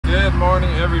Good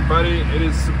morning, everybody. It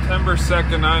is September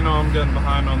 2nd. I know I'm getting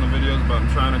behind on the videos, but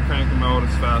I'm trying to crank them out as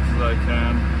fast as I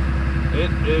can. It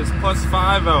is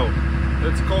 +5 out.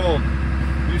 It's cold.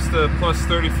 Used to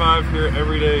 +35 here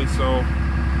every day, so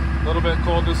a little bit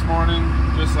cold this morning.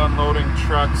 Just unloading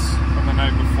trucks from the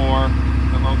night before.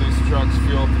 Unload these trucks,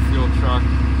 fuel up the fuel truck,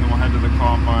 then we'll head to the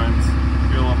combines,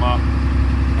 fuel them up,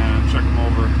 and check them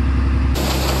over.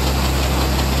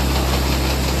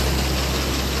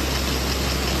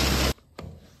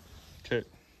 Okay.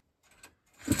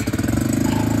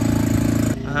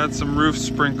 I had some roof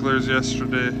sprinklers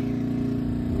yesterday.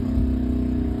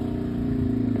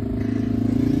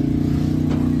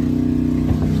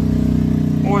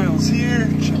 Oil's here,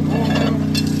 check oil.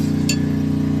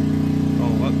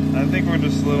 Oh, what? I think we're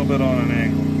just a little bit on an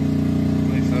angle.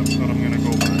 At least that's what I'm gonna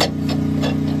go by.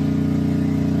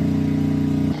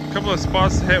 A couple of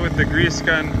spots to hit with the grease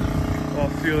gun while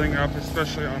fueling up,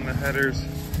 especially on the headers,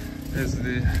 is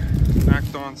the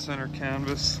knocked-on center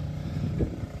canvas.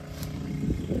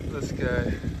 This guy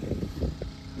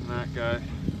and that guy.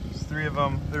 There's 3 of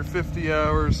them. They're 50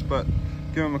 hours, but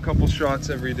give them a couple shots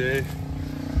every day.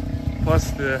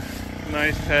 Plus the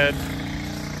knife head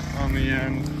on the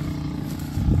end,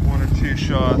 1 or 2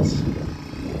 shots,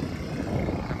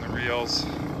 and the reels.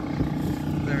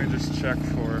 Then we just check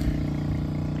for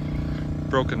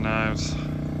broken knives.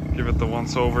 Give it the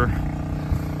once over.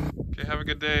 Okay, have a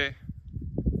good day.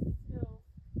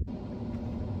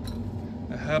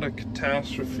 I had a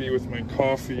catastrophe with my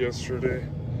coffee yesterday.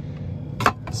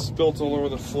 It spilt all over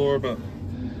the floor, but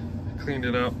I cleaned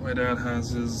it up. My dad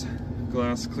has his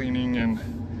glass cleaning and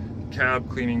cab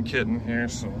cleaning kit in here,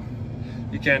 so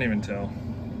you can't even tell.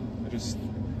 It just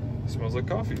smells like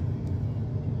coffee.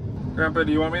 Grandpa,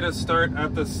 do you want me to start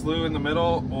at the slough in the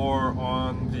middle or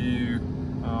on the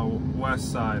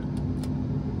west side?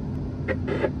 Can't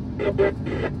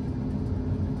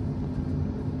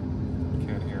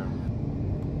hear him.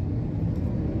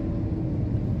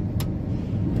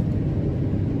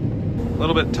 A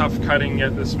little bit tough cutting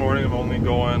yet this morning. I'm only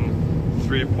going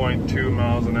 3.2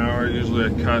 miles an hour. Usually I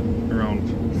cut around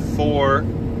 4.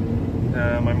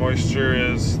 My moisture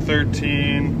is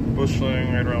 13,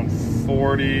 busheling right around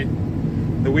 40.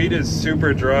 The wheat is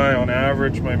super dry. On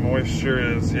average, my moisture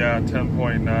is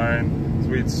 10.9. This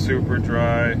wheat's super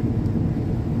dry.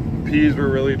 Peas were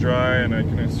really dry, and I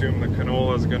can assume the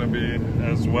canola is going to be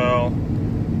as well.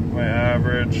 My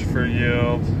average for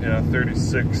yield,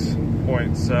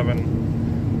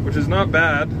 36.7, which is not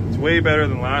bad. It's way better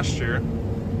than last year,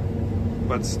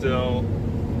 but still,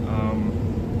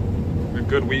 a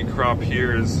good wheat crop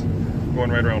here is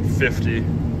going right around 50.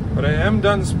 But I am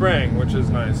done spraying, which is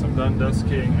nice. I'm done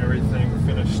desiccating everything,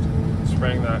 finished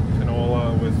spraying that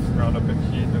canola with Roundup and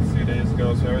Heat a few days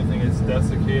ago, so everything is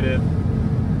desiccated.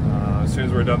 As soon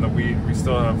as we're done the wheat, we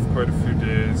still have quite a few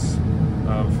days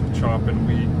of chopping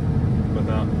wheat, but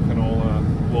that canola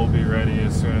will be ready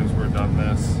as soon as we're done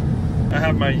this. I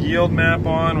have my yield map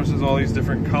on, which is all these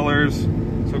different colors.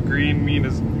 So green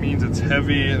means it's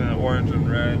heavy, and then orange and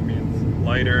red means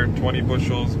lighter, 20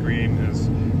 bushels. Green is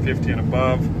 50 and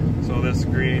above. So this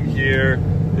green here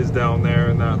is down there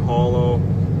in that hollow,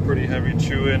 pretty heavy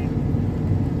chewing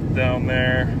down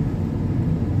there.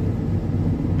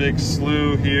 Big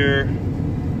slough here,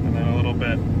 and then a little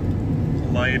bit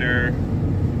lighter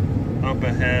up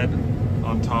ahead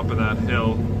on top of that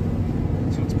hill.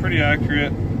 So it's pretty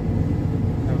accurate.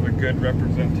 Have a good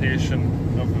representation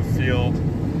of the field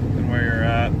and where you're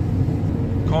at.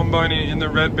 Combining in the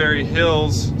Redberry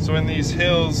Hills. So in these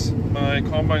hills, my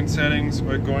combine settings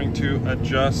are going to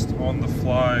adjust on the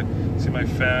fly. See, my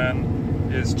fan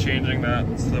is changing that.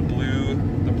 It's the blue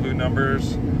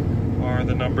numbers are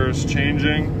the numbers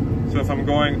changing. So if I'm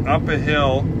going up a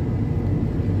hill,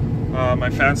 my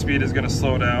fan speed is going to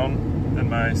slow down and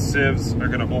my sieves are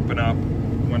going to open up.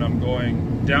 When I'm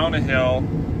going down a hill,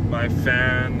 my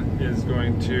fan is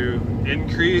going to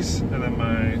increase, and then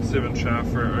my sieve and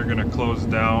shaft are going to close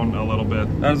down a little bit.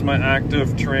 That is my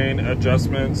active terrain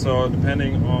adjustment. So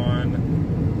depending on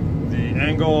the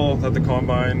angle that the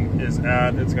combine is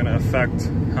at, it's going to affect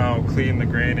how clean the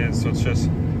grain is. So it's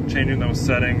just changing those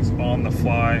settings on the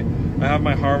fly. I have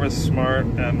my Harvest Smart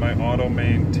and my Auto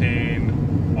Maintain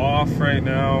off right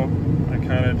now. I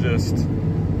kind of just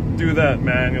do that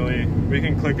manually. We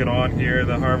can click it on here.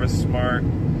 The Harvest Smart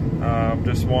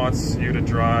just wants you to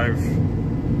drive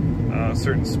a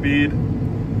certain speed.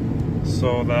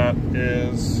 So that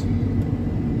is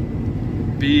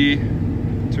B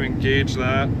to engage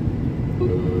that.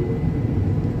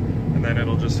 And then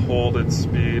it'll just hold its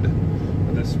speed.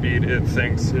 The speed it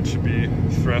thinks it should be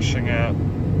threshing at.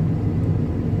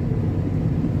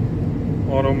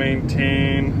 auto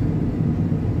maintain,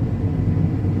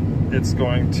 it's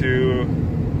going to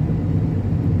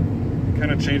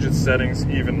kind of change its settings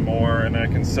even more, and I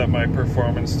can set my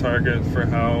performance target for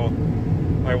how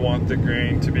I want the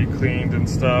grain to be cleaned and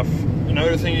stuff.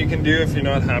 Another thing you can do if you're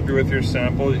not happy with your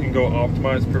sample, you can go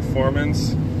optimize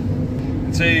performance.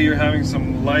 And say you're having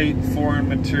some light foreign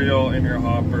material in your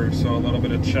hopper, so a little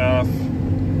bit of chaff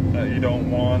that you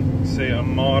don't want, say a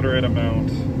moderate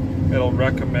amount. It'll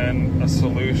recommend a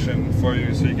solution for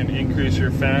you, so you can increase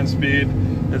your fan speed.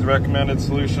 Is recommended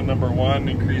solution number 1,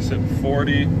 increase it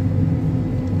 40.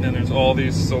 And there's all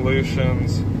these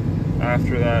solutions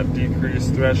after that: decrease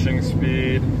threshing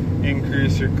speed,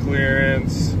 increase your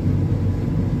clearance,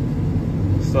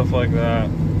 stuff like that.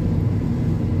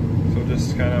 So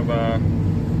just kind of a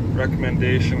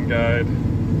recommendation guide.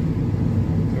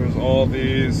 There's all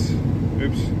these,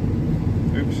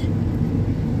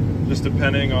 just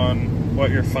depending on what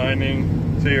you're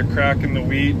finding. Say you're cracking the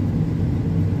wheat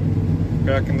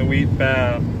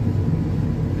bad.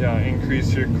 Yeah,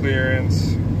 increase your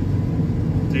clearance,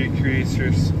 decrease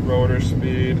your rotor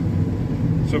speed.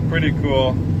 So pretty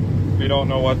cool. If you don't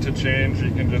know what to change,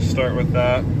 you can just start with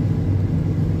that.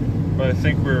 But I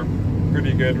think we're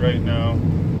pretty good right now.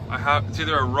 It's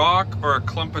either a rock or a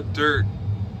clump of dirt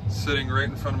sitting right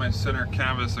in front of my center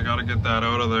canvas. I gotta get that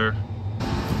out of there.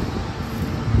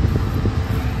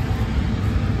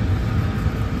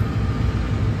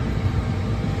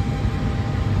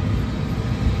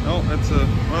 Oh,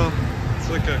 it's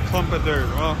like a clump of dirt.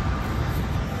 Well,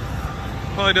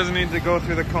 probably doesn't need to go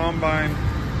through the combine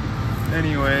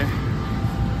anyway.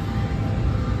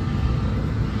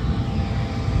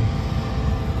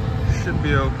 Should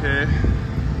be okay.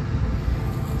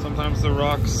 Sometimes the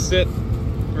rocks sit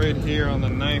right here on the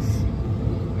knife.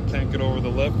 I can't get over the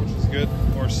lip, which is good,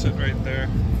 or sit right there,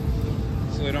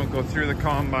 so they don't go through the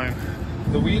combine.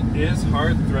 The wheat is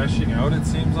hard threshing out, it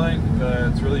seems like.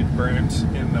 It's really burnt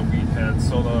in the wheat head.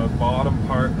 So the bottom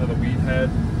part of the wheat head,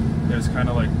 there's kind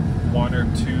of like 1 or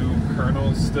 2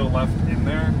 kernels still left in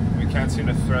there. We can't seem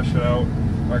to thresh it out.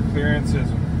 Our clearance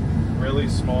is really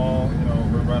small. You know,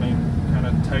 we're running kind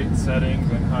of tight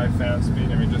settings and high fan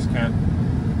speed, and we just can't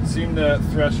seem to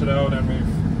thresh it out. And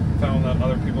we've found that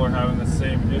other people are having the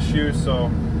same issue. So,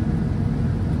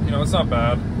 you know, it's not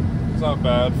bad. It's not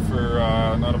bad for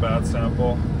not a bad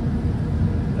sample.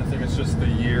 I think it's just the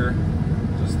year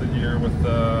with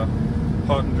the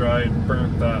hot and dry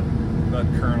burnt that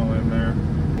kernel in there.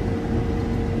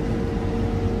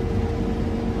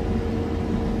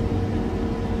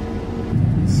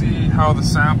 See how the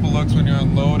sample looks when you're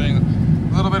unloading.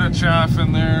 A little bit of chaff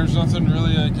in there. There's nothing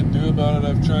really I can do about it.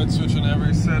 I've tried switching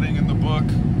every setting in the book.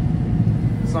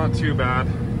 It's not too bad.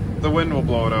 The wind will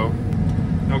blow it out.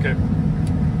 Okay.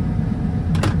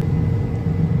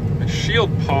 My shield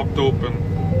popped open.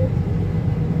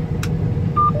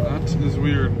 That is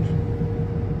weird.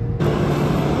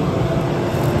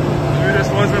 Maybe this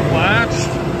wasn't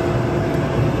latched.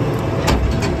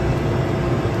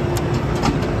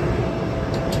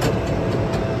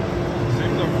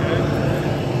 Seems okay.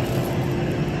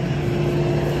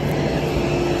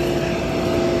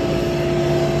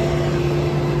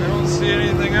 I don't see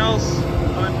anything else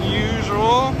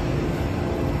unusual.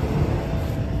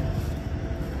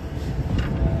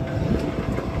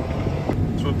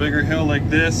 So a bigger hill like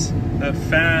this, that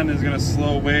fan is going to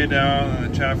slow way down, and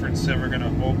the chaffer and sieve are going to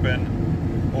open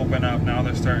up. Now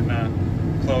they're starting to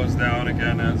close down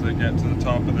again as I get to the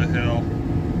top of the hill.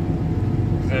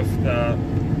 If the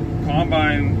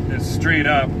combine is straight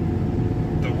up,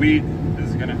 the wheat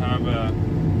is going to have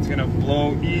it's going to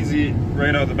blow easy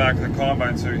right out the back of the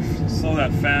combine. So if you slow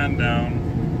that fan down,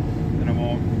 and it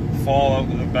won't fall out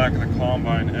the back of the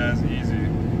combine as easy.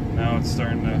 Now it's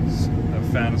starting to, the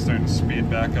fan is starting to speed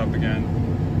back up again.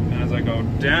 And as I go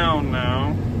down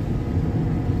now,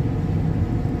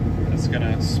 it's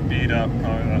gonna speed up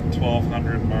probably that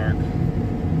 1200 mark.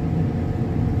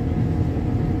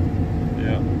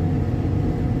 Yeah.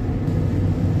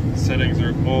 Settings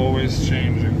are always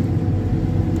changing.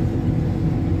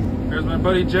 Here's my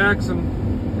buddy Jackson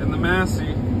in the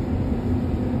Massey.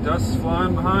 Dust's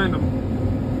flying behind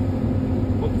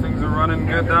him. Hope things are running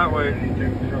good that way.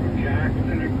 From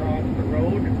Jackson across the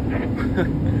road.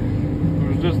 I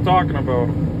was just talking about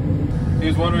him. He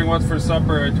was wondering what's for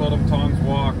supper. I told him Tom's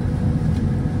Walk.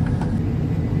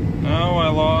 Now I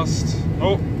lost...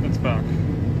 Oh, it's back.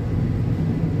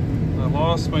 I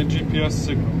lost my GPS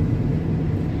signal.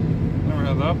 Never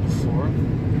had that before.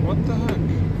 What the heck?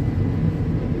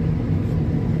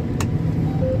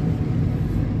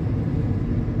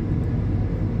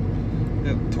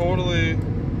 It totally...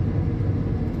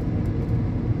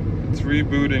 It's It's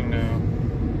rebooting now.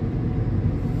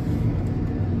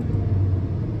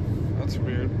 That's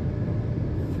weird.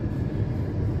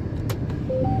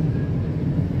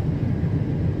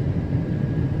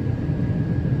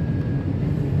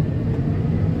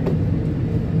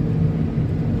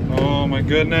 Oh my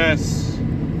goodness.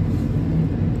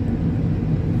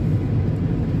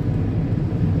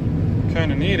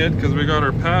 Kind of need it because we got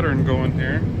our pattern going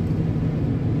here.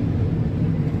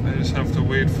 I just have to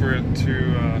wait for it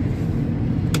to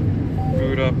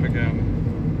boot up again.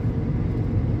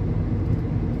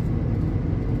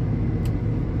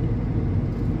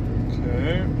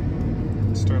 Okay,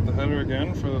 start the header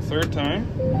again for the third time.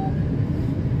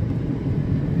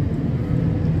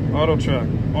 Auto track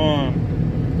on,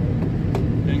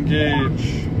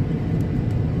 engage.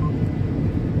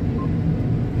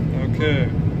 Okay.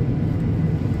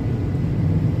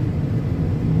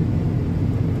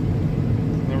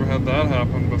 Had that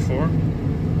happen before.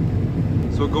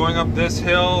 So going up this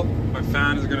hill, my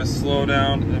fan is going to slow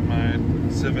down and my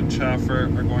sieve and chaffer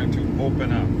are going to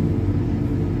open up.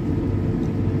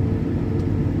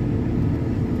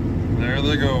 There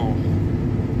they go.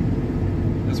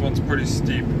 This one's pretty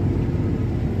steep.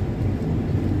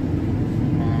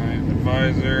 My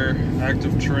advisor,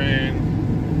 active terrain,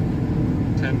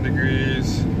 10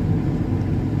 degrees,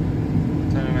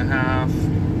 10.5.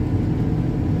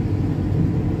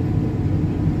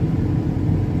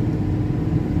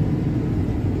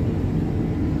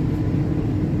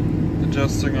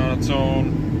 Adjusting on its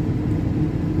own,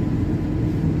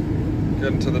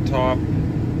 getting to the top,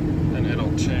 and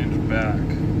it'll change back.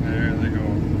 There they go.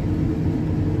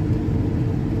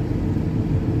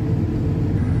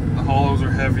 The hollows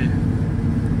are heavy.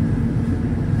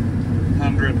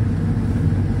 100,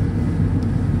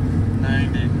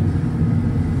 90.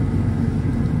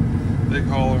 Big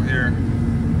hollow here.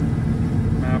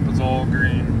 Map is all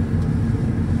green.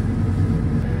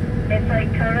 It's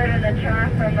like covered in the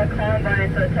chaff from the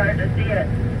combine, so it's hard to see it.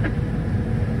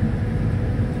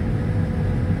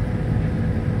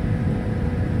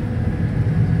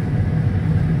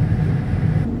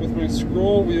 With my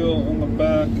scroll wheel on the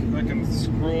back, I can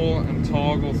scroll and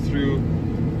toggle through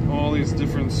all these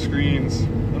different screens.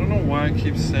 I don't know why I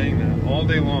keep saying that all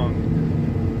day long.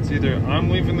 It's either I'm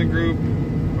leaving the group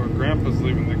or Grandpa's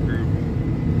leaving the group.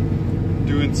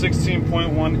 Doing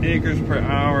 16.1 acres per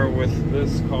hour with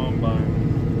this combine.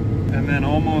 And then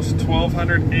almost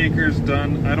 1,200 acres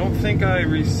done. I don't think I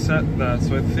reset that,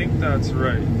 so I think that's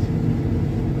right.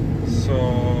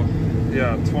 So,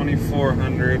 yeah,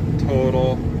 2,400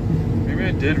 total. Maybe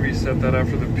I did reset that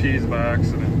after the P's by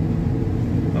accident.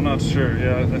 I'm not sure.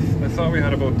 Yeah, I thought we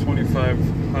had about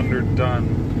 2,500 done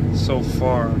so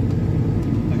far.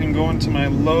 I can go into my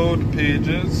load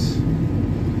pages.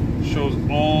 Shows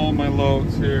all my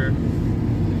loads here.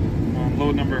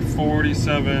 Load number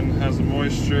 47 has the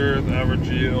moisture, the average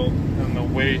yield, and the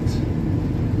weight.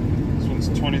 This one's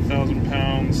 20,000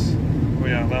 pounds. Oh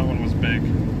yeah, that one was big.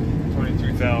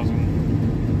 23,000.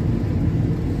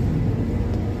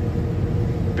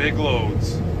 Big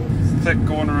loads. It's thick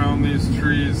going around these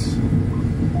trees.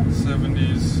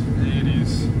 70s,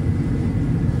 80s.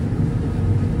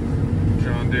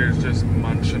 John Deere's just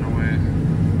munching away.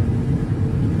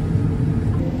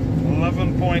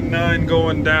 11.9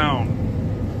 going down.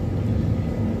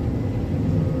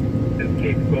 Just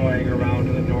keeps going around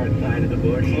to the north side of the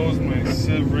bush. Close my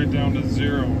sieve right down to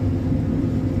 0.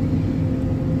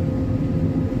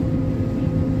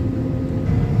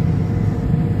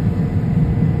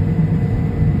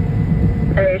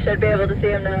 Hey, you should be able to see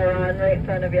him now, Ron, right in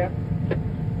front of you.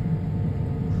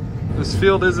 This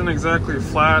field isn't exactly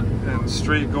flat and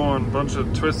straight going. Bunch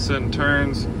of twists and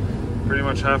turns. Pretty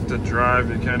much have to drive.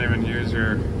 You can't even use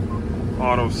your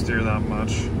auto steer that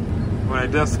much. When I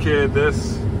desiccated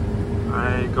this,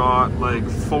 I got like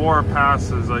 4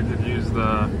 passes I could use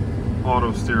the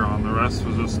auto steer on. The rest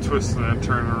was just twisting and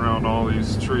turning around all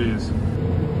these trees.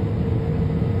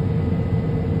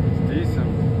 It's decent.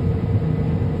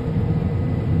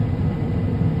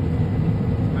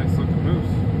 Nice looking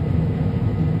moose.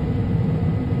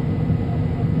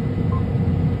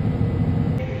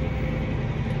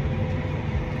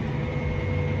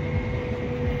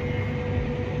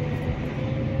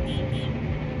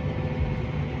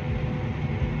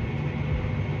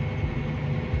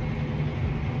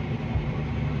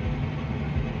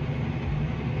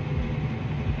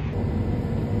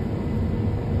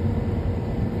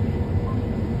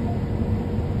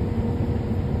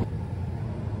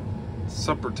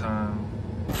 Supper time.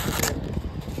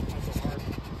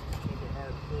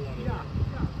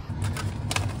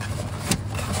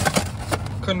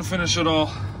 Couldn't finish it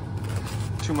all.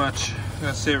 Too much. I'm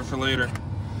gonna save it for later.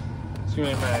 It's gonna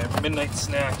be my midnight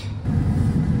snack.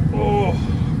 Oh,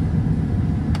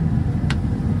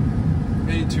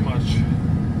 ate too much.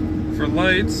 For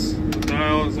lights, the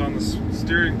dial is on the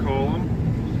steering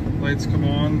column. Lights come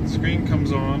on, screen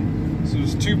comes on. So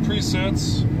there's two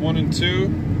presets, 1 and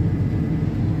 2.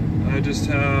 I just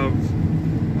have,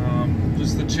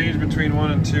 just the change between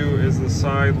 1 and 2 is the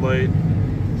side light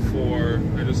for,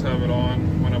 I just have it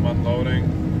on when I'm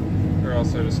unloading, or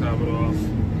else I just have it off.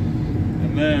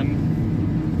 And then,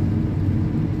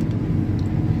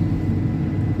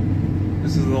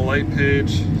 this is the light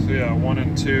page. So yeah, 1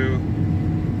 and 2.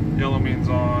 Yellow means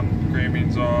on, gray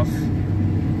means off.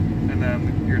 And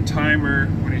then your timer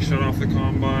when you shut off the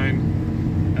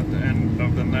combine at the end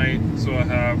of the night. So I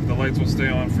have, the lights will stay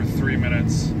on for 3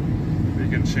 minutes. You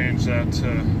can change that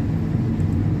to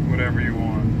whatever you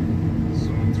want.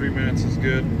 So 3 minutes is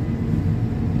good.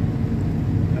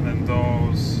 And then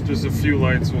those, just a few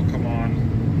lights will come on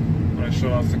when I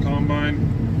shut off the combine.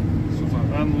 So if I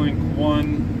unlink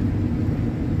one,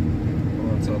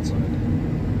 well, that's outside.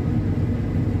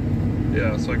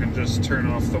 Yeah, so I can just turn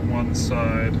off the one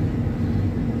side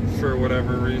for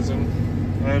whatever reason.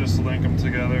 I just link them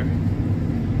together.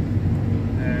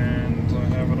 And I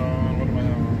have it on, what do I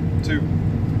have on? 2.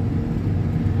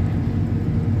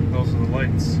 Those are the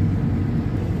lights.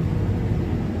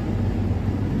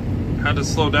 Had to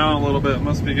slow down a little bit,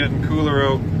 must be getting cooler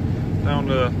out. Down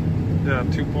to, yeah,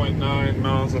 2.9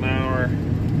 miles an hour.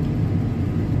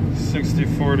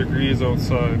 64 degrees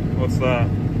outside. What's that?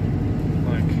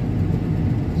 Like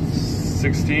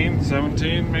 16,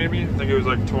 17 maybe? I think it was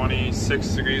like 26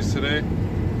 degrees today.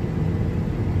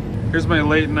 Here's my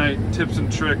late night tips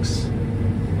and tricks.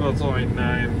 Well, it's only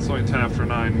 9, it's only 10 after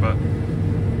 9, but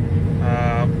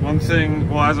one thing,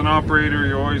 well, as an operator,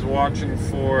 you're always watching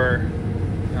for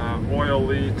oil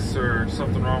leaks or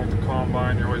something wrong with the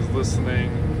combine. You're always listening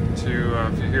to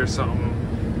if you hear something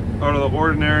out of the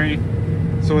ordinary.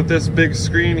 So with this big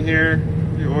screen here,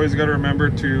 you always got to remember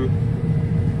to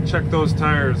check those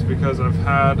tires, because I've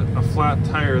had a flat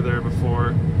tire there before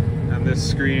and this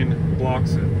screen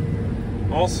blocks it.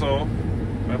 Also,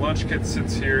 my lunch kit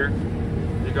sits here.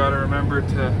 You got to remember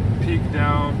to peek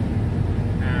down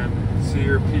and see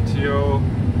your PTO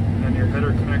and your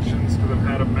header connections, because I've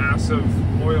had a massive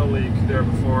oil leak there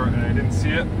before and I didn't see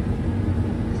it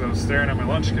because I was staring at my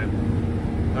lunch kit.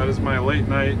 That is my late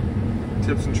night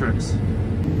tips and tricks.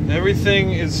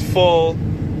 Everything is full.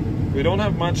 We don't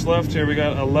have much left here. We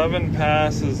got 11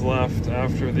 passes left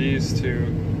after these two.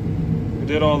 We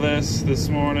did all this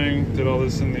morning, did all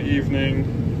this in the evening.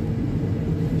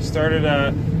 Started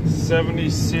at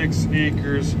 76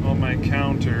 acres on my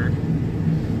counter.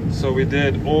 So we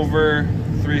did over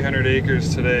 300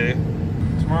 acres today.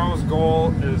 Tomorrow's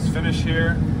goal is finish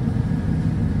here.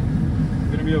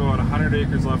 Gonna be about 100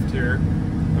 acres left here.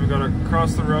 Then we gotta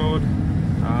cross the road,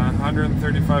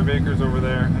 135 acres over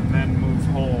there, and then move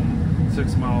home,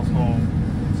 6 miles home.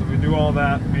 So if we do all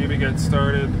that, maybe get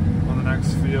started on the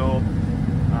next field,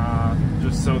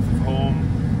 just south of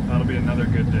home, that'll be another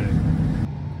good day.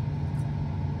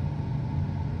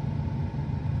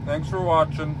 Thanks for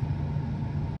watching.